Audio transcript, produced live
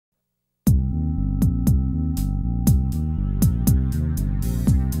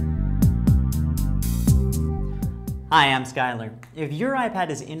Hi, I'm Skylar. If your iPad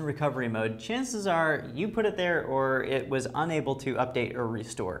is in recovery mode, chances are you put it there or it was unable to update or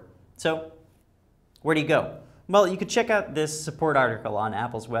restore. So, where do you go? Well, you could check out this support article on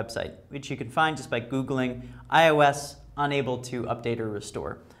Apple's website, which you can find just by Googling iOS unable to update or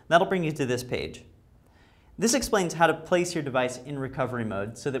restore. That'll bring you to this page. This explains how to place your device in recovery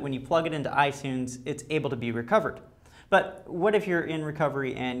mode so that when you plug it into iTunes, it's able to be recovered. But what if you're in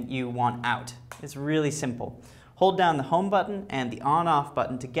recovery and you want out? It's really simple. Hold down the home button and the on-off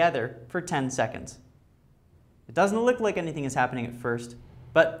button together for 10 seconds. It doesn't look like anything is happening at first,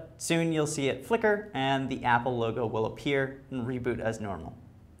 but soon you'll see it flicker and the Apple logo will appear and reboot as normal.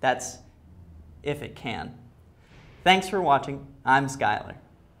 That's if it can. Thanks for watching. I'm Skylar.